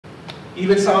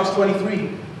Even Psalms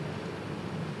 23.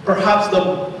 Perhaps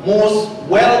the most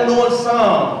well-known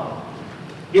psalm.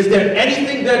 Is there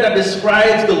anything there that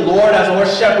describes the Lord as our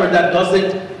shepherd that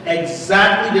doesn't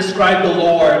exactly describe the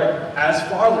Lord as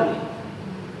fatherly?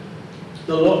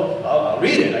 The Lord, I'll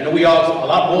read it. I know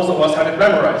most of us have it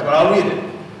memorized, but I'll read it.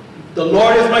 The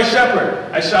Lord is my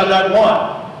shepherd, I shall not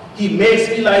want. He makes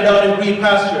me lie down in green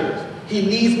pastures. He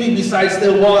leads me beside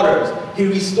still waters. He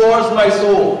restores my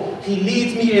soul. He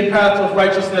leads me in paths of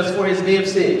righteousness for his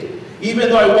name's sake. Even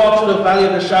though I walk through the valley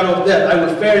of the shadow of death, I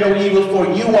will fear no evil,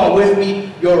 for you are with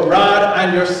me. Your rod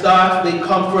and your staff, they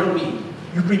comfort me.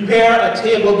 You prepare a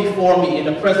table before me in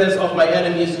the presence of my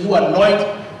enemies. You anoint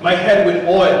my head with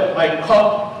oil. My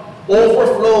cup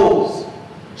overflows.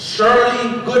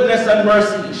 Surely goodness and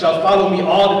mercy shall follow me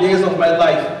all the days of my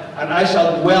life, and I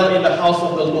shall dwell in the house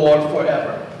of the Lord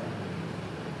forever.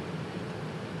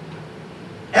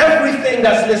 Everything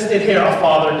that's listed here a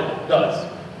father does.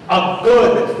 A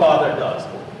good father does.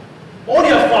 Only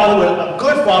a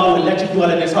good father will let you dwell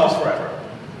in his house forever.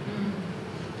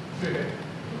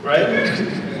 Right?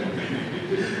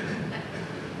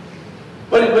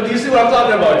 But do you see what I'm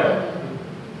talking about here?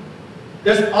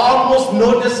 There's almost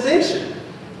no distinction.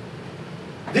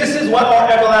 This is what our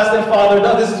everlasting Father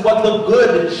does. This is what the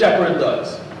good shepherd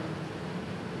does.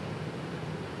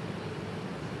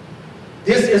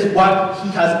 This is what he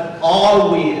has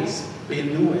always been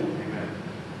doing.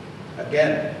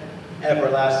 Again,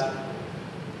 everlasting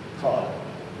Father.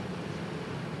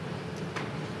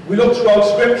 We look throughout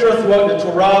Scripture, throughout the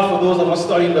Torah, for those of us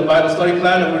studying the Bible study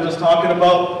plan that we were just talking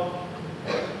about,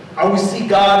 and we see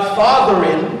God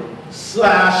fathering /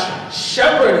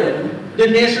 shepherding the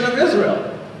nation of Israel.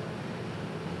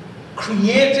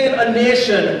 Creating a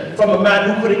nation from a man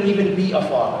who couldn't even be a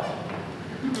father.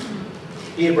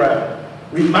 Abraham.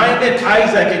 Reminded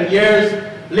Isaac and years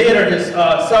later his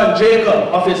son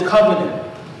Jacob of his covenant,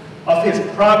 of his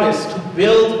promise to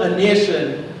build a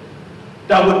nation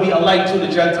that would be a light to the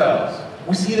Gentiles.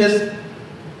 We see this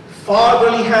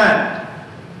fatherly hand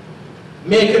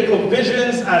making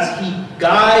provisions as he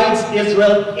guides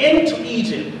Israel into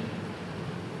Egypt.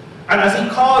 And as he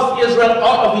calls Israel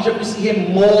out of Egypt, we see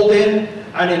him molding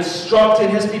and instructing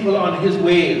his people on his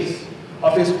ways,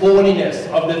 of his holiness,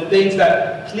 of the things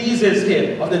that pleases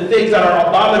him, of the things that are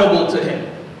abominable to him,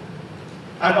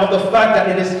 and of the fact that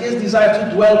it is his desire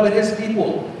to dwell with his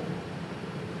people.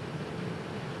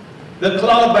 The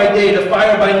cloud by day, the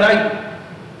fire by night,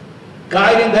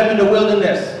 guiding them in the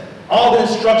wilderness, all the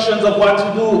instructions of what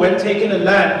to do when taking the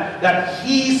land that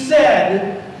he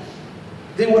said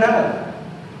they would have.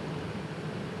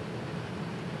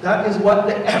 That is what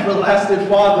the everlasting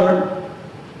Father,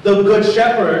 the Good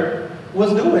Shepherd,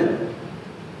 was doing.